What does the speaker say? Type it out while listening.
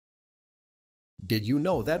Did you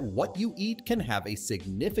know that what you eat can have a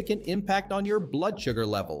significant impact on your blood sugar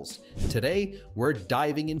levels? Today, we're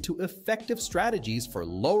diving into effective strategies for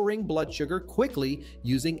lowering blood sugar quickly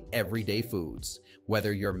using everyday foods.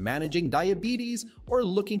 Whether you're managing diabetes or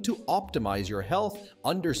looking to optimize your health,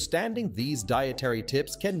 understanding these dietary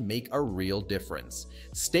tips can make a real difference.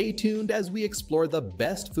 Stay tuned as we explore the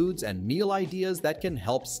best foods and meal ideas that can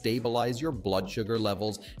help stabilize your blood sugar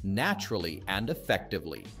levels naturally and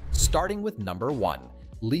effectively. Starting with number 1.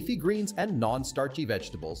 Leafy greens and non-starchy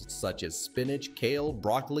vegetables such as spinach, kale,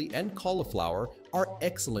 broccoli, and cauliflower are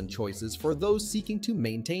excellent choices for those seeking to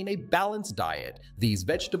maintain a balanced diet. These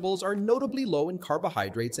vegetables are notably low in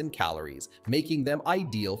carbohydrates and calories, making them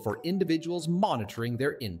ideal for individuals monitoring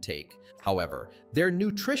their intake. However, their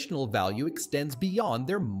nutritional value extends beyond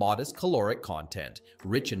their modest caloric content.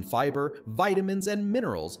 Rich in fiber, vitamins, and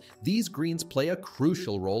minerals, these greens play a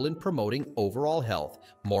crucial role in promoting overall health.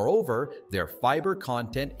 Moreover, their fiber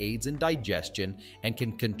content aids in digestion and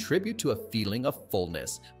can contribute to a feeling of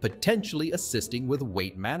fullness, potentially assisting with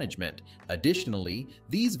weight management. Additionally,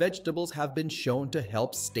 these vegetables have been shown to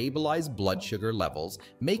help stabilize blood sugar levels,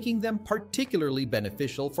 making them particularly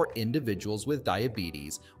beneficial for individuals with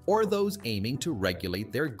diabetes or those aiming to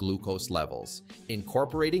regulate their glucose levels.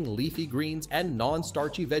 Incorporating leafy greens and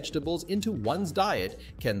non-starchy vegetables into one's diet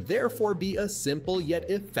can therefore be a simple yet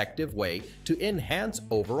effective way to enhance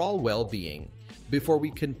overall well-being. Before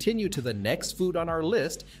we continue to the next food on our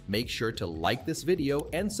list, make sure to like this video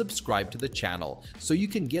and subscribe to the channel so you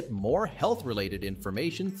can get more health-related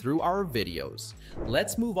information through our videos.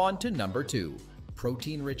 Let's move on to number 2.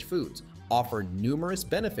 Protein-rich foods offer numerous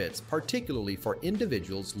benefits, particularly for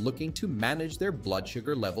individuals looking to manage their blood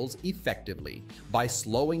sugar levels effectively. By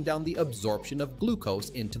slowing down the absorption of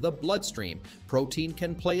glucose into the bloodstream, protein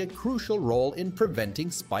can play a crucial role in preventing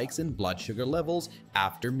spikes in blood sugar levels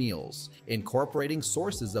after meals. Incorporating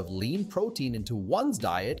sources of lean protein into one's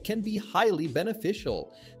diet can be highly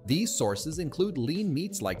beneficial. These sources include lean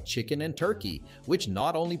meats like chicken and turkey, which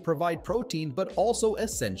not only provide protein but also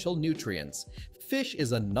essential nutrients. Fish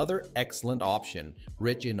is another excellent option,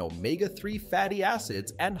 rich in omega-3 fatty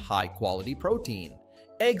acids and high-quality protein.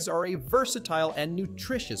 Eggs are a versatile and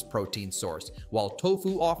nutritious protein source, while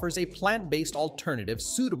tofu offers a plant-based alternative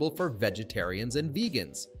suitable for vegetarians and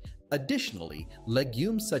vegans. Additionally,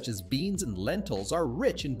 legumes such as beans and lentils are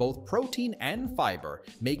rich in both protein and fiber,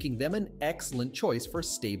 making them an excellent choice for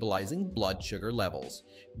stabilizing blood sugar levels.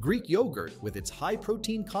 Greek yogurt, with its high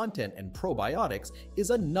protein content and probiotics,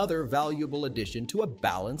 is another valuable addition to a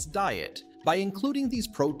balanced diet. By including these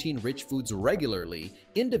protein-rich foods regularly,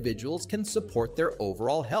 individuals can support their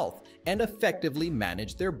overall health and effectively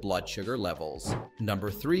manage their blood sugar levels. Number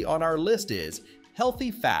 3 on our list is healthy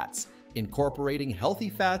fats. Incorporating healthy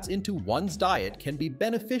fats into one's diet can be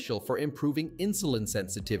beneficial for improving insulin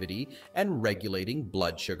sensitivity and regulating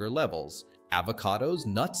blood sugar levels. Avocados,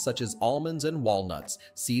 nuts such as almonds and walnuts,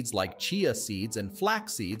 seeds like chia seeds and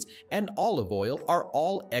flax seeds, and olive oil are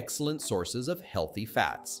all excellent sources of healthy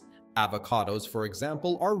fats. Avocados, for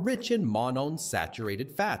example, are rich in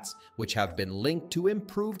monounsaturated fats, which have been linked to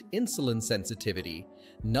improved insulin sensitivity.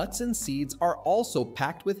 Nuts and seeds are also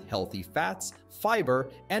packed with healthy fats,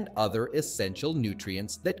 fiber, and other essential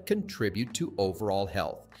nutrients that contribute to overall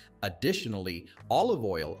health. Additionally, olive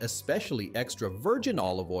oil, especially extra virgin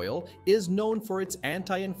olive oil, is known for its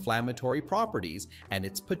anti-inflammatory properties and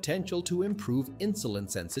its potential to improve insulin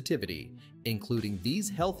sensitivity. Including these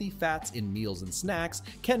healthy fats in meals and snacks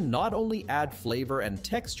can not only add flavor and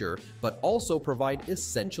texture, but also provide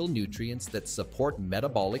essential nutrients that support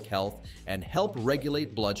metabolic health and help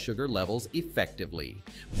regulate blood sugar levels effectively.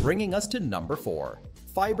 Bringing us to number 4.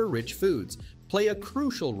 Fiber-rich foods play a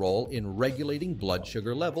crucial role in regulating blood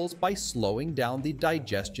sugar levels by slowing down the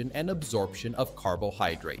digestion and absorption of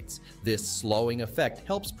carbohydrates. This slowing effect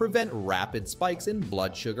helps prevent rapid spikes in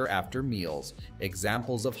blood sugar after meals.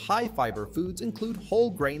 Examples of high-fiber foods include whole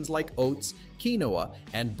grains like oats, quinoa,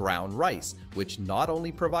 and brown rice, which not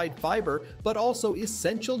only provide fiber but also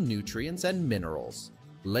essential nutrients and minerals.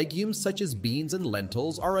 Legumes such as beans and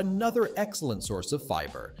lentils are another excellent source of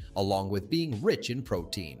fiber, along with being rich in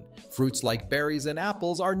protein. Fruits like berries and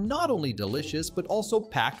apples are not only delicious but also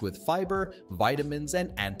packed with fiber, vitamins,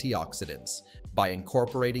 and antioxidants. By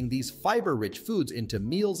incorporating these fiber-rich foods into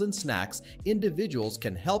meals and snacks, individuals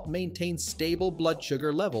can help maintain stable blood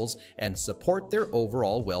sugar levels and support their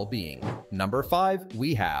overall well-being. Number 5,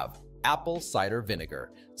 we have apple cider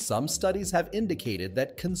vinegar. Some studies have indicated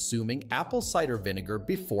that consuming apple cider vinegar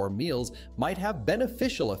before meals might have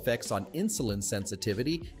beneficial effects on insulin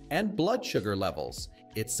sensitivity and blood sugar levels.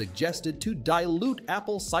 It's suggested to dilute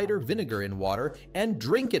apple cider vinegar in water and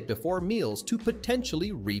drink it before meals to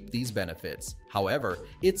potentially reap these benefits. However,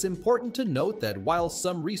 it's important to note that while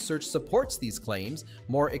some research supports these claims,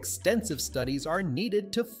 more extensive studies are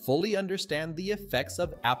needed to fully understand the effects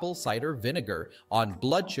of apple cider vinegar on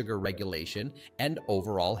blood sugar regulation and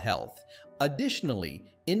overall health. Additionally,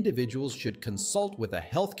 individuals should consult with a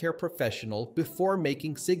healthcare professional before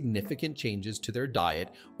making significant changes to their diet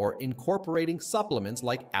or incorporating supplements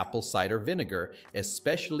like apple cider vinegar,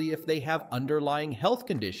 especially if they have underlying health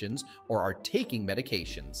conditions or are taking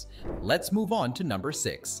medications. Let's move on to number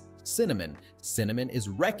 6. Cinnamon. Cinnamon is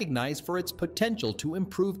recognized for its potential to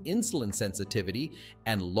improve insulin sensitivity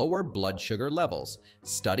and lower blood sugar levels.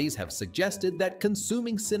 Studies have suggested that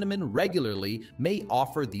consuming cinnamon regularly may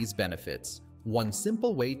offer these benefits. One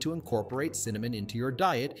simple way to incorporate cinnamon into your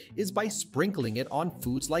diet is by sprinkling it on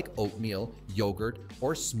foods like oatmeal, yogurt,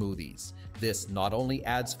 or smoothies. This not only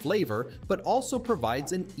adds flavor, but also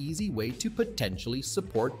provides an easy way to potentially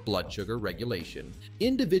support blood sugar regulation.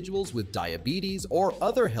 Individuals with diabetes or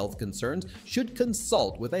other health concerns should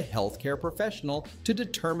consult with a healthcare professional to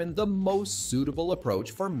determine the most suitable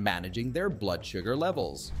approach for managing their blood sugar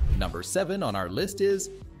levels. Number 7 on our list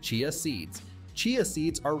is chia seeds. Chia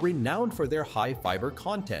seeds are renowned for their high fiber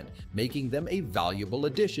content, making them a valuable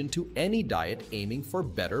addition to any diet aiming for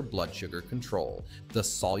better blood sugar control. The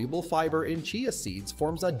soluble fiber in chia seeds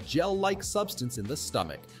forms a gel-like substance in the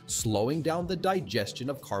stomach, slowing down the digestion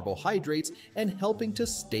of carbohydrates and helping to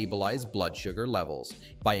stabilize blood sugar levels.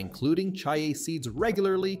 By including chia seeds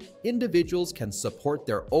regularly, individuals can support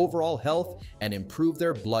their overall health and improve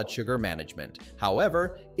their blood sugar management.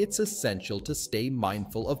 However, it's essential to stay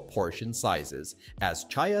mindful of portion sizes, as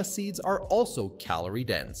chia seeds are also calorie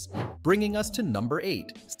dense. Bringing us to number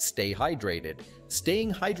 8, stay hydrated.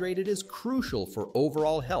 Staying hydrated is crucial for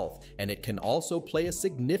overall health, and it can also play a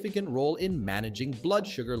significant role in managing blood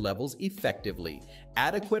sugar levels effectively.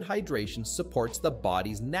 Adequate hydration supports the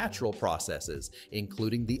body's natural processes,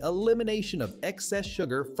 including the elimination of excess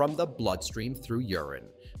sugar from the bloodstream through urine.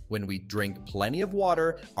 When we drink plenty of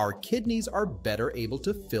water, our kidneys are better able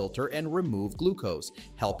to filter and remove glucose,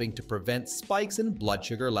 helping to prevent spikes in blood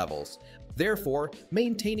sugar levels. Therefore,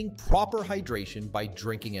 maintaining proper hydration by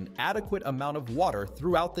drinking an adequate amount of water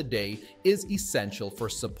throughout the day is essential for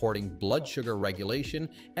supporting blood sugar regulation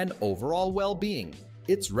and overall well-being.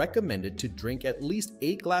 It's recommended to drink at least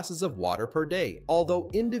 8 glasses of water per day, although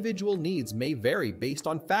individual needs may vary based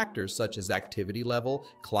on factors such as activity level,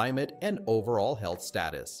 climate, and overall health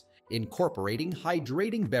status. Incorporating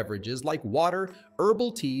hydrating beverages like water,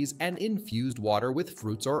 herbal teas, and infused water with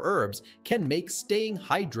fruits or herbs can make staying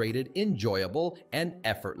hydrated enjoyable and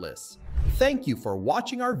effortless. Thank you for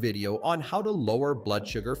watching our video on how to lower blood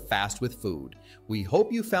sugar fast with food. We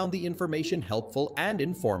hope you found the information helpful and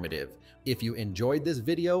informative. If you enjoyed this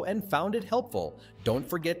video and found it helpful, don't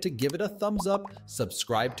forget to give it a thumbs up,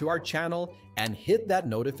 subscribe to our channel, and hit that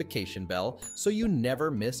notification bell so you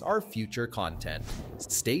never miss our future content.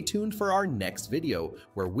 Stay tuned for our next video,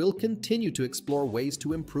 where we'll continue to explore ways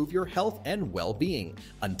to improve your health and well-being.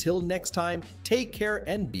 Until next time, take care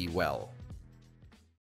and be well.